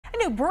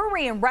new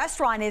brewery and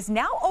restaurant is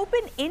now open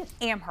in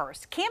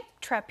Amherst. Camp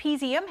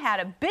Trapezium had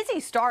a busy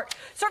start,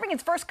 serving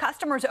its first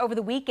customers over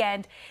the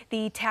weekend.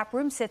 The tap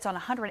room sits on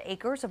 100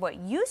 acres of what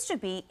used to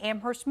be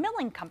Amherst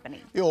Milling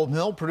Company. The old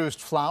mill produced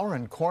flour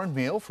and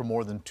cornmeal for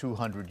more than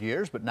 200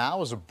 years, but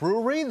now as a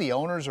brewery, the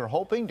owners are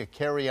hoping to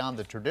carry on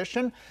the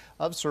tradition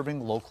of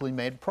serving locally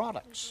made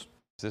products.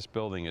 This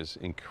building is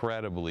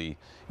incredibly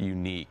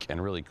unique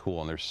and really cool,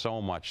 and there's so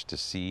much to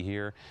see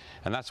here.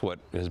 And that's what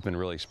has been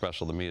really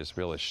special to me, is to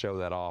be able to show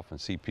that off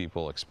and see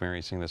people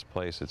experiencing this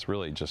place. It's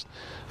really just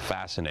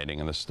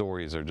fascinating, and the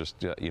stories are just,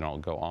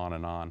 go on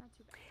and on.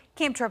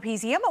 Camp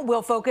Trapezium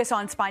will focus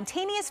on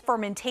spontaneous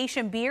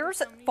fermentation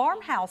beers,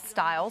 farmhouse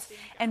styles,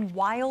 and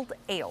wild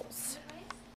ales.